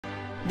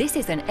This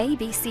is an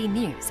ABC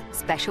News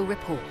special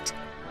report.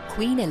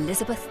 Queen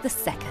Elizabeth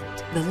II,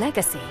 the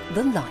legacy,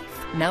 the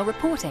life. Now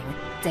reporting,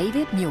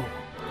 David Muir.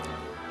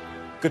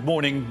 Good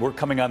morning. We're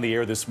coming on the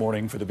air this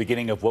morning for the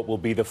beginning of what will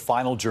be the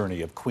final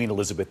journey of Queen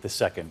Elizabeth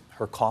II.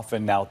 Her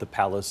coffin now at the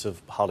Palace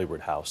of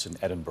Holyroodhouse in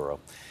Edinburgh.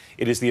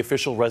 It is the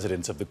official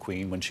residence of the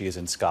Queen when she is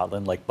in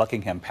Scotland, like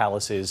Buckingham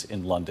Palace is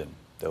in London,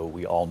 though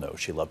we all know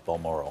she loved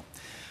Balmoral.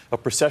 A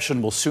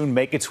procession will soon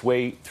make its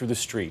way through the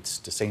streets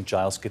to St.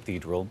 Giles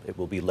Cathedral. It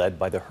will be led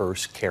by the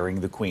hearse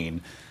carrying the Queen,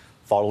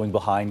 following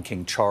behind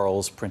King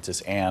Charles,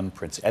 Princess Anne,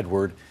 Prince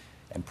Edward,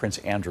 and Prince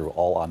Andrew,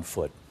 all on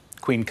foot.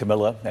 Queen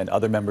Camilla and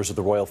other members of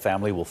the royal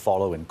family will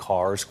follow in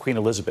cars. Queen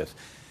Elizabeth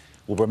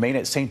will remain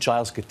at St.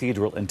 Giles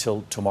Cathedral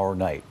until tomorrow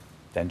night.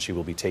 Then she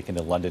will be taken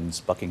to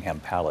London's Buckingham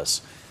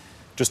Palace.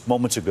 Just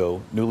moments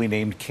ago, newly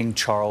named King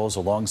Charles,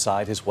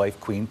 alongside his wife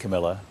Queen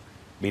Camilla,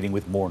 meeting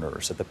with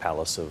mourners at the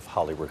Palace of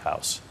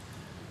Holyroodhouse.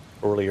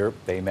 Earlier,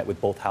 they met with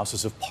both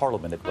houses of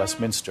Parliament at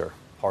Westminster,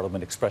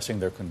 Parliament expressing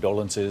their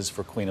condolences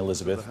for Queen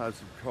Elizabeth. The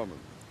House of Commons.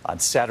 On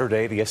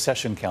Saturday, the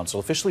Accession Council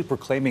officially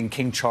proclaiming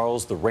King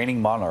Charles the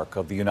reigning monarch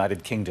of the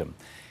United Kingdom.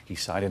 He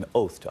signed an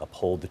oath to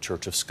uphold the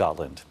Church of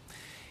Scotland.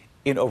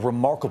 In a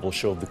remarkable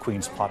show of the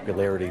Queen's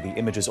popularity, the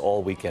images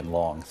all weekend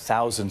long,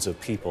 thousands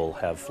of people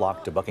have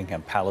flocked to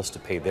Buckingham Palace to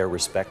pay their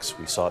respects.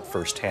 We saw it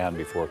firsthand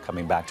before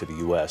coming back to the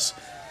U.S.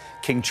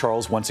 King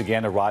Charles once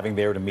again arriving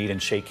there to meet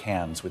and shake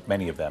hands with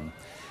many of them.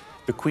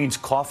 The Queen's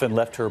coffin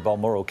left her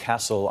Balmoral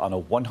Castle on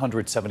a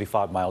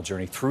 175-mile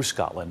journey through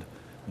Scotland.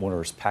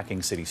 Mourners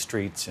packing city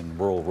streets and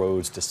rural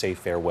roads to say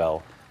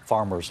farewell.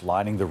 Farmers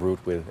lining the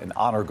route with an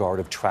honor guard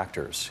of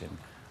tractors in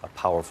a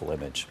powerful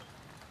image.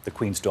 The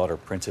Queen's daughter,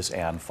 Princess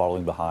Anne,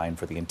 following behind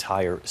for the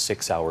entire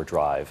 6-hour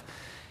drive.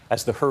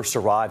 As the hearse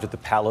arrived at the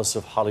Palace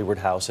of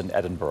Holyroodhouse in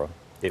Edinburgh,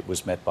 it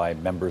was met by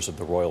members of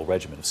the Royal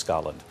Regiment of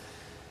Scotland.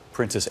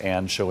 Princess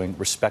Anne showing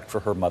respect for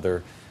her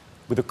mother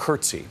with a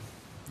curtsy.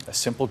 A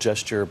simple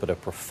gesture, but a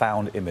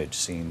profound image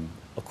seen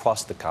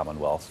across the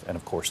Commonwealth and,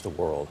 of course, the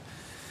world.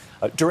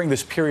 During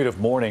this period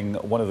of mourning,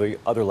 one of the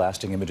other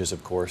lasting images,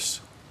 of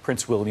course,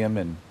 Prince William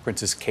and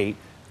Princess Kate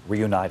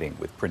reuniting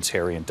with Prince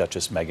Harry and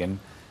Duchess Meghan,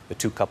 the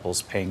two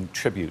couples paying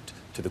tribute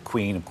to the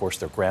Queen, of course,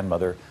 their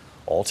grandmother,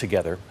 all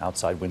together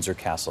outside Windsor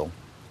Castle,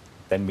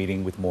 then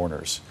meeting with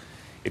mourners.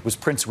 It was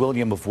Prince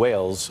William of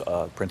Wales,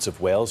 Prince of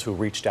Wales, who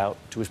reached out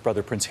to his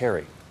brother Prince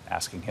Harry,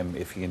 asking him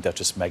if he and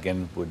Duchess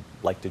Meghan would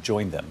like to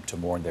join them to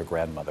mourn their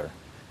grandmother.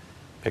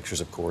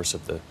 Pictures, of course,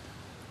 of the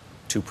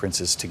two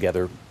princes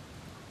together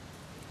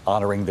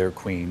honoring their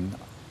Queen,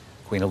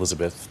 Queen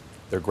Elizabeth,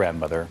 their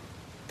grandmother,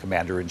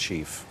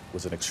 Commander-in-Chief,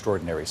 was an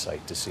extraordinary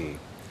sight to see.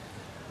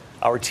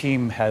 Our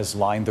team has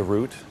lined the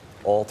route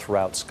all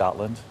throughout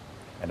Scotland,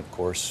 and of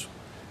course,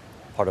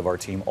 part of our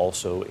team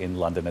also in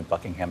London at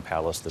Buckingham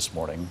Palace this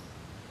morning.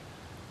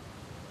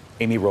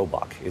 Amy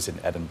Robach is in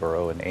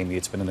Edinburgh, and Amy,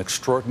 it's been an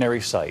extraordinary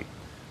sight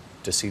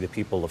to see the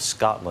people of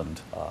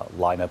Scotland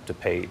line up to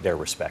pay their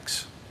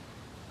respects.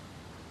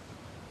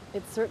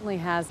 It certainly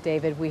has,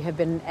 David. We have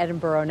been in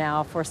Edinburgh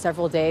now for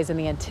several days, and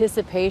the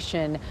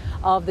anticipation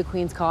of the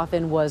Queen's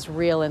coffin was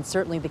real, and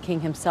certainly the King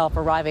himself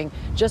arriving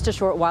just a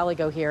short while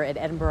ago here at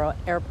Edinburgh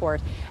Airport.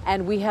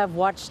 And we have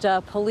watched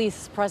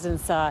police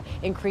presence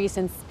increase,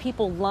 and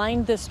people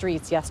lined the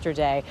streets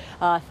yesterday,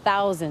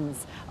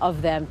 thousands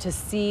of them, to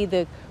see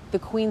the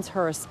Queen's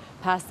hearse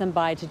pass them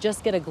by, to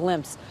just get a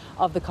glimpse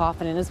of the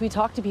coffin. And as we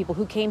talk to people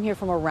who came here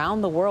from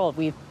around the world,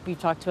 we've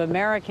talked to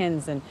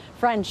Americans and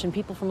French and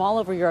people from all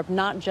over Europe,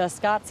 not just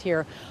Scots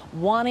here,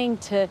 wanting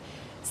to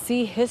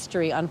see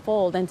history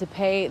unfold and to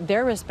pay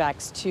their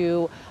respects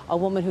to a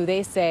woman who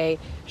they say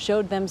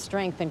showed them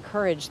strength and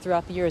courage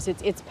throughout the years.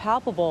 It's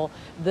palpable,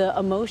 the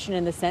emotion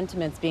and the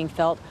sentiments being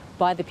felt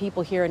by the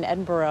people here in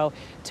Edinburgh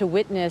to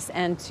witness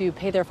and to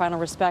pay their final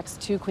respects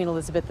to Queen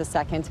Elizabeth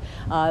II.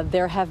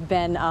 There have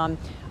been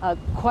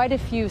quite a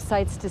few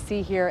sights to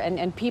see here,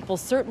 and people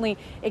certainly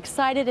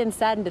excited and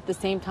saddened at the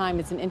same time.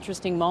 It's an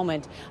interesting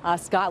moment.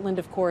 Scotland,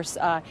 of course,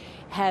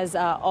 has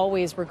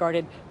always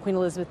regarded Queen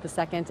Elizabeth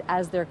II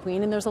as their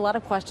queen, and there's a lot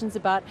of questions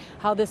about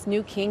how this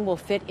new king will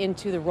fit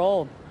into the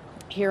role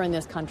here in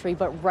this country.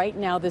 But right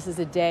now, this is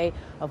a day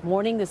of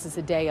mourning. This is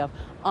a day of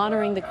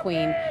honoring the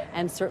Queen,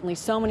 and certainly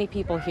so many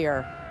people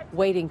here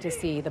waiting to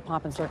see the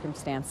pomp and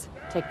circumstance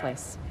take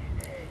place.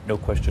 No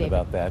question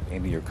about that.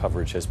 Amy, your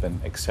coverage has been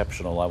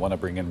exceptional. I want to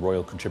bring in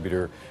royal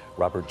contributor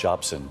Robert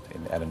Jobson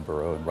in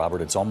Edinburgh. And Robert,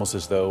 it's almost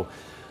as though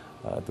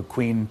the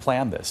Queen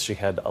planned this. She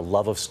had a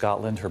love of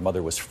Scotland. Her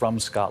mother was from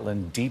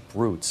Scotland, deep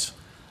roots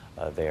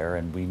there,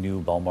 and we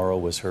knew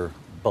Balmoral was her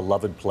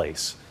beloved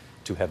place.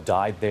 To have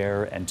died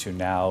there and to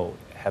now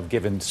have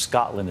given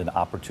Scotland an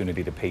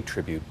opportunity to pay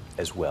tribute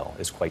as well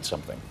is quite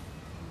something.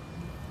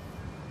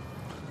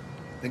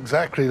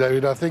 Exactly,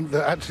 David. I think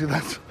that actually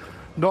that's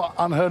not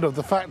unheard of.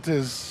 The fact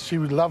is, she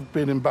loved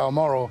being in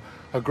Balmoral.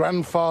 Her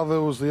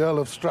grandfather was the Earl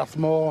of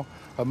Strathmore.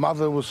 Her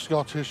mother was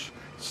Scottish.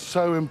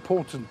 So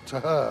important to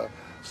her.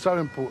 So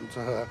important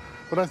to her.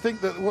 But I think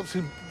that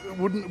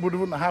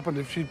wouldn't have happened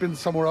if she'd been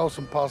somewhere else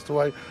and passed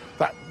away.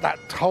 That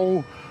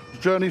whole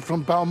journey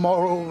from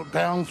Balmoral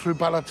down through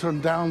Ballater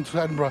and down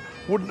to Edinburgh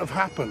wouldn't have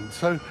happened.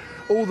 So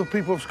all the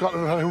people of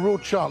Scotland had a real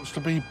chance to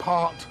be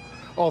part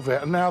of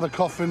it. And now the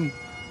coffin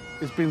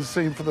is being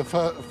seen for the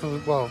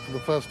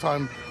first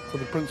time for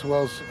the Prince of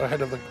Wales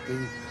ahead of the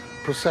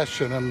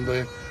procession, and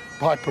the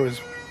piper is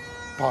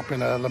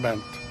piping a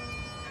lament.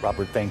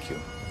 Robert, thank you.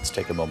 Let's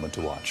take a moment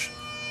to watch.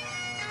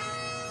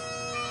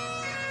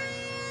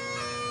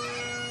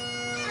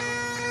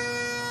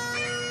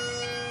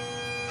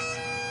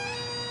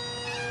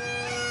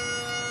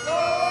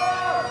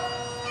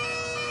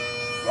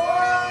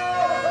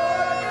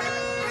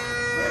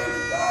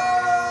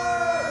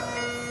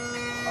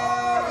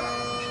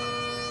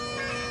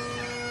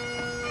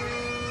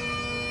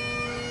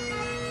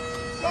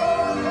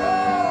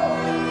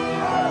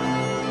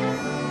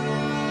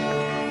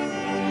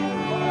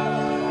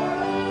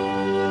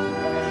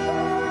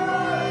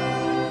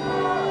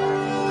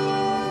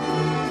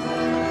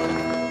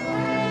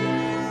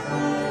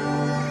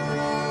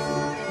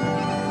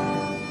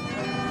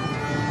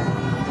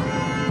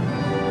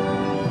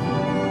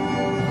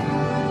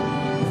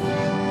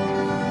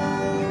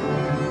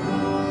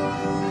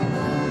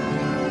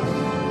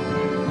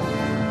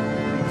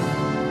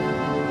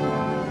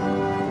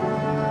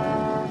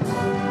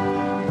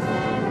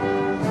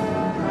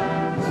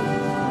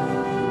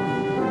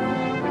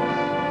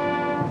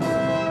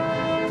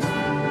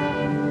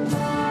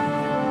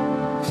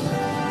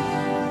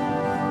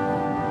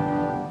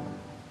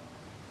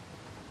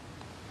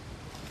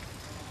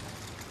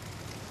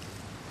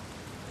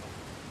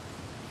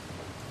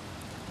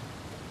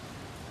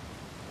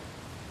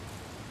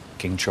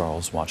 King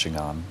Charles watching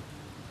on.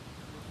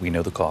 We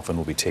know the coffin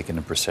will be taken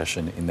in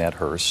procession in that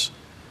hearse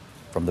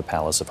from the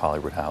palace of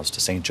Holyroodhouse to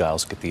St.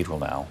 Giles Cathedral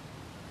now,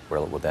 where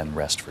it will then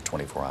rest for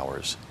 24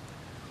 hours.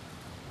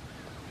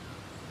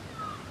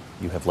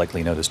 You have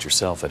likely noticed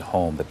yourself at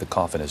home that the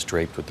coffin is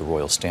draped with the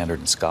royal standard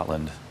in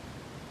Scotland,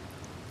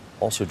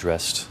 also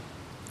dressed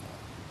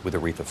with a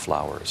wreath of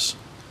flowers.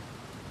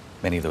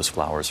 Many of those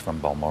flowers from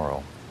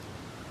Balmoral.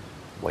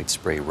 White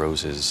spray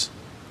roses,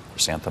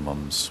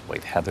 chrysanthemums,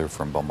 white heather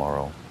from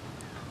Balmoral,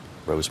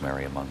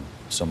 rosemary among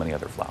so many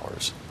other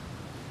flowers.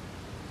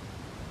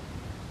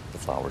 The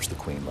flowers the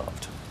Queen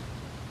loved.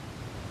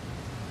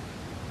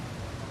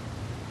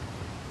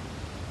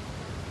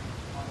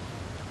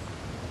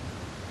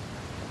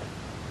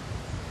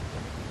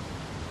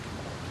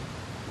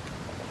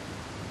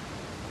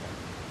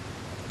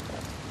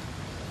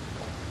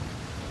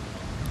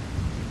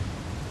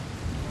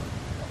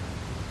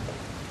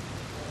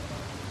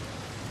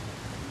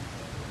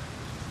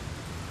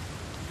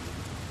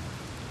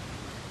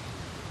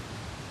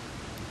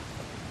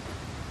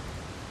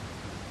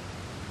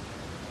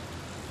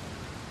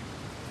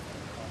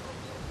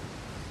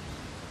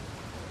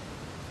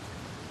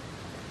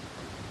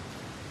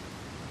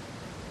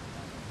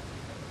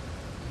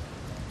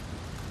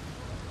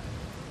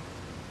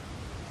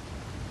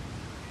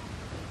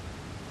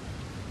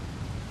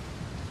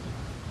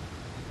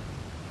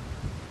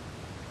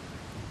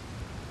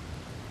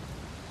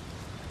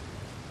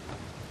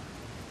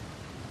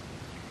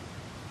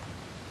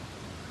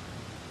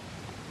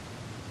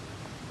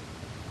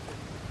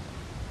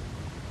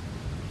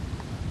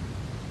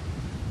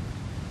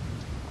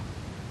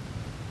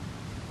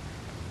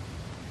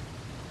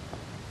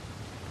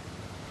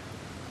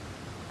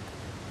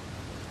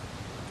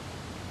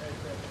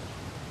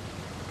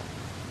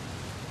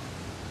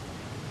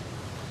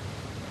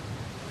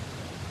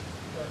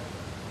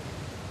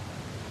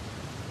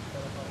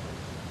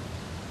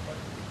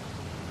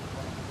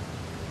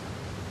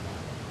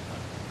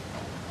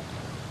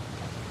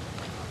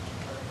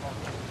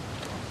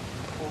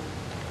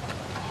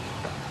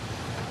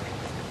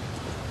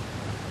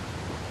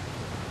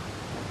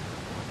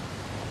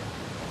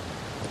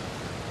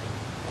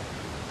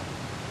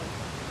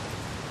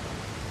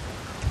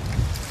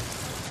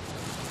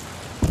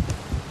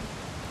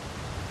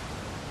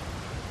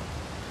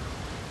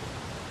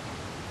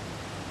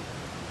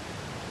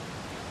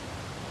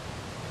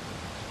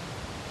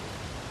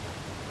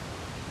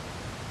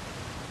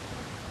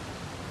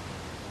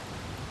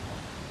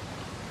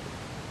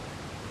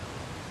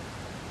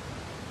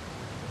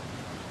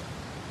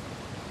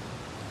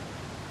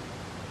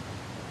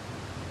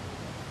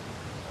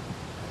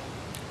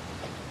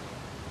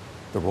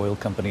 The Royal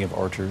Company of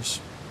Archers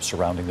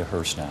surrounding the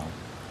hearse now.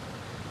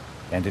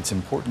 And it's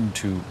important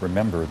to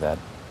remember that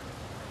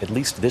at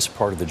least this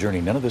part of the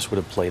journey, none of this would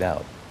have played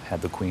out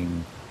had the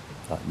Queen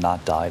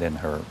not died in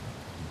her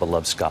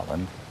beloved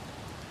Scotland,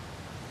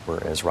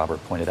 where, as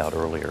Robert pointed out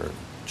earlier,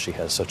 she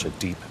has such a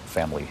deep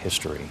family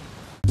history.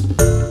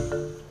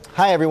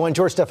 Hi everyone,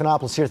 George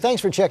Stephanopoulos here.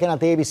 Thanks for checking out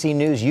the ABC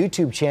News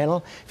YouTube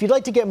channel. If you'd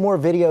like to get more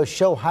videos,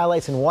 show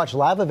highlights, and watch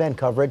live event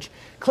coverage,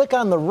 click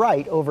on the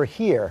right over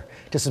here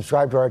to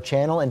subscribe to our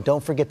channel, and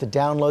don't forget to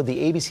download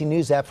the ABC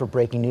News app for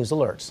breaking news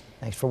alerts.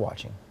 Thanks for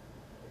watching.